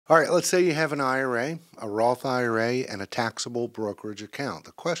All right, let's say you have an IRA, a Roth IRA, and a taxable brokerage account.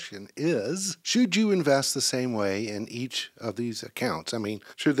 The question is, should you invest the same way in each of these accounts? I mean,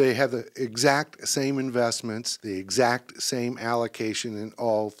 should they have the exact same investments, the exact same allocation in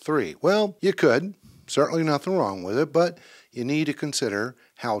all three? Well, you could. Certainly nothing wrong with it, but you need to consider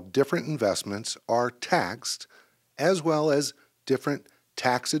how different investments are taxed, as well as different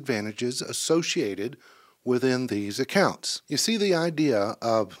tax advantages associated within these accounts. You see, the idea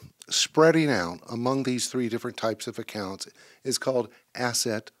of spreading out among these three different types of accounts is called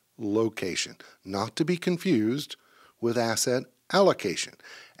asset location, not to be confused with asset allocation.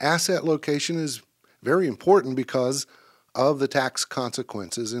 Asset location is very important because of the tax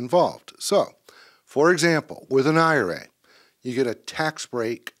consequences involved. So, for example, with an IRA, you get a tax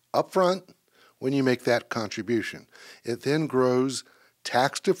break upfront when you make that contribution. It then grows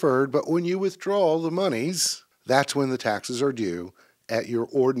tax deferred, but when you withdraw the monies, that's when the taxes are due at your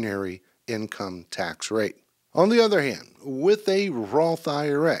ordinary income tax rate. On the other hand, with a Roth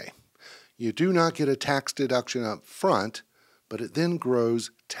IRA, you do not get a tax deduction up front, but it then grows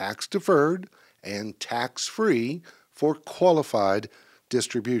tax deferred and tax free for qualified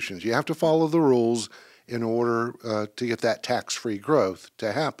distributions. You have to follow the rules in order to get that tax-free growth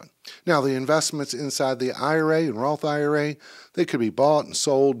to happen. Now, the investments inside the IRA and Roth IRA, they could be bought and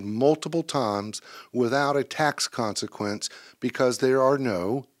sold multiple times without a tax consequence because there are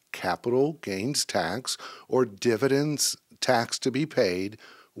no capital gains tax or dividends tax to be paid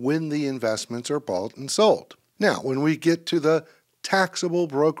when the investments are bought and sold. Now, when we get to the taxable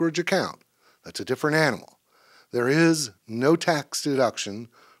brokerage account, that's a different animal. There is no tax deduction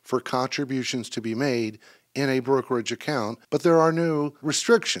for contributions to be made in a brokerage account, but there are no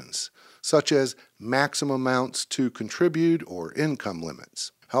restrictions, such as maximum amounts to contribute or income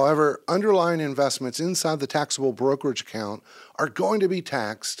limits. However, underlying investments inside the taxable brokerage account are going to be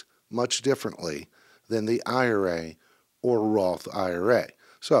taxed much differently than the IRA or Roth IRA.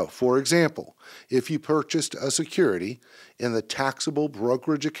 So, for example, if you purchased a security in the taxable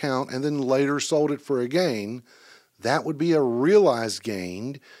brokerage account and then later sold it for a gain, that would be a realized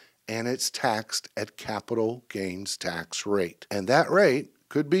gain, and it's taxed at capital gains tax rate. And that rate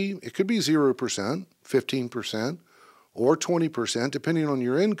could be 0%, 15%, or 20%, depending on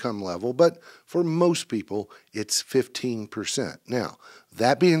your income level, but for most people, it's 15%. Now,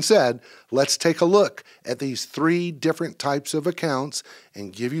 that being said, let's take a look at these three different types of accounts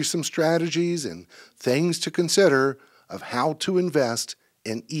and give you some strategies and things to consider of how to invest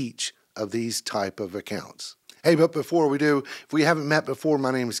in each of these type of accounts. Hey, but before we do, if we haven't met before,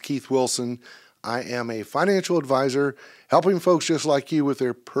 my name is Keith Wilson. I am a financial advisor helping folks just like you with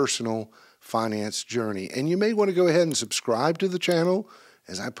their personal finance journey. And you may want to go ahead and subscribe to the channel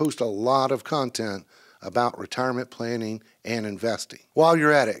as I post a lot of content about retirement planning and investing. While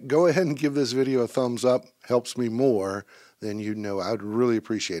you're at it, go ahead and give this video a thumbs up. Helps me more than you know. I would really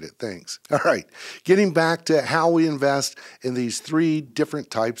appreciate it. Thanks. All right, getting back to how we invest in these three different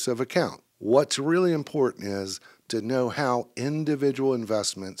types of account. What's really important is to know how individual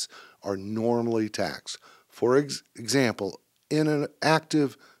investments are normally taxed. For example, in an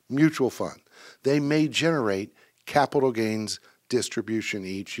active mutual fund, they may generate capital gains distribution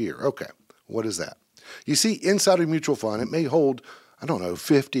each year. Okay, what is that? You see, inside a mutual fund, it may hold,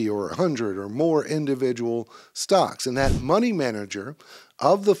 50 or 100 or more individual stocks, and that money manager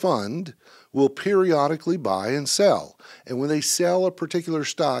of the fund will periodically buy and sell. And when they sell a particular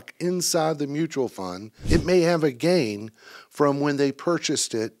stock inside the mutual fund, it may have a gain from when they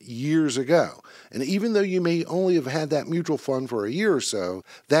purchased it years ago. And even though you may only have had that mutual fund for a year or so,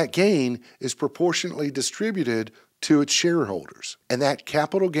 that gain is proportionately distributed to its shareholders. And that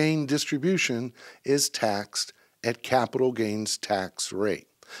capital gain distribution is taxed at capital gains tax rate.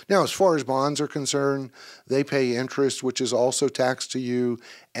 Now, as far as bonds are concerned, they pay interest, which is also taxed to you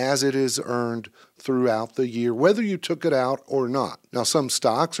as it is earned throughout the year, whether you took it out or not. Now, some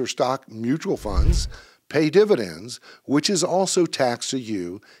stocks or stock mutual funds pay dividends, which is also taxed to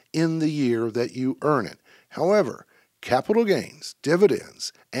you in the year that you earn it. However, capital gains,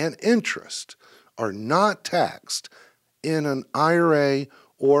 dividends, and interest are not taxed in an IRA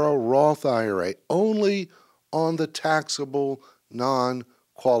or a Roth IRA, only on the taxable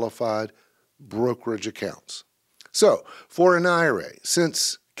non-qualified brokerage accounts. So, for an IRA,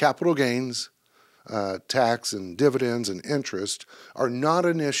 since capital gains tax and dividends and interest are not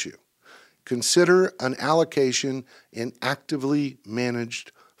an issue, consider an allocation in actively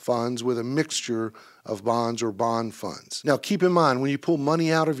managed funds with a mixture of bonds or bond funds. Now, keep in mind, when you pull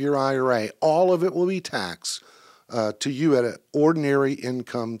money out of your IRA, all of it will be taxed to you at an ordinary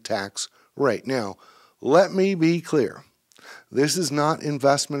income tax rate. Now, let me be clear. This is not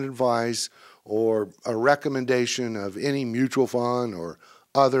investment advice or a recommendation of any mutual fund or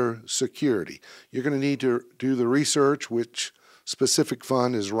other security. You're going to need to do the research, which specific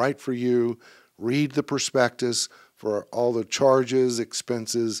fund is right for you. Read the prospectus for all the charges,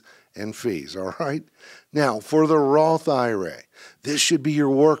 expenses, and fees, all right? Now, for the Roth IRA, this should be your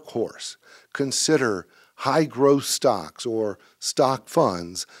workhorse. Consider high growth stocks or stock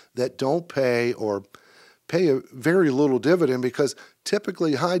funds that don't pay or pay a very little dividend, because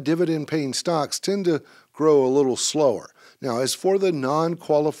typically high dividend paying stocks tend to grow a little slower. Now, as for the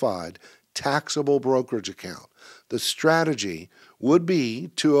non-qualified taxable brokerage account, the strategy would be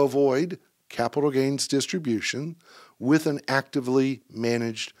to avoid capital gains distribution with an actively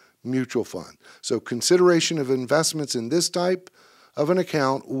managed mutual fund. So consideration of investments in this type of an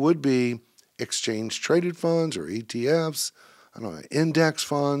account would be exchange traded funds or ETFs, index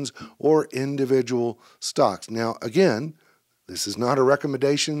funds, or individual stocks. Now, again, this is not a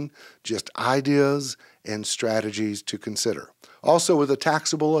recommendation, just ideas and strategies to consider. Also, with a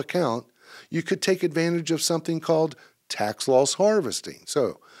taxable account, you could take advantage of something called tax loss harvesting.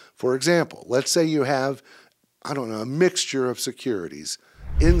 So, for example, let's say you have, a mixture of securities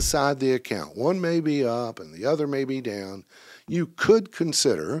inside the account. One may be up and the other may be down. You could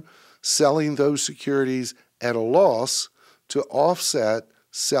consider selling those securities at a loss to offset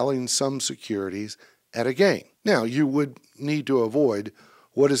selling some securities at a gain. Now, you would need to avoid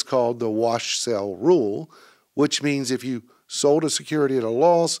what is called the wash-sell rule, which means if you sold a security at a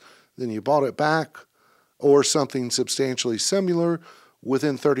loss, then you bought it back or something substantially similar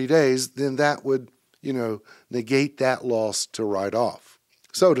within 30 days, then that would, negate that loss to write off.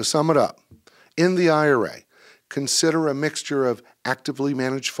 So to sum it up, in the IRA, consider a mixture of actively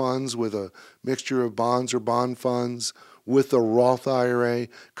managed funds with a mixture of bonds or bond funds. With the Roth IRA,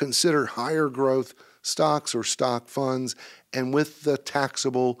 consider higher growth stocks or stock funds. And with the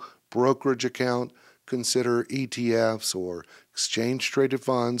taxable brokerage account, consider ETFs or exchange-traded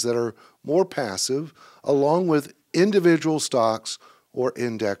funds that are more passive, along with individual stocks or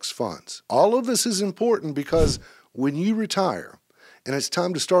index funds. All of this is important because when you retire and it's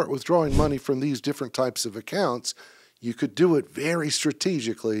time to start withdrawing money from these different types of accounts, you could do it very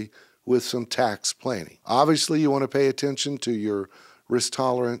strategically with some tax planning. Obviously, you want to pay attention to your risk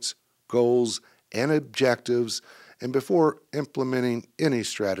tolerance, goals, and objectives, and before implementing any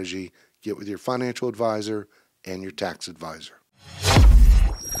strategy, get with your financial advisor and your tax advisor.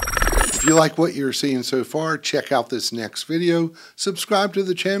 If you like what you're seeing so far, check out this next video. Subscribe to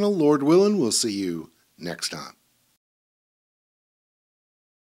the channel. Lord willing, we'll see you next time.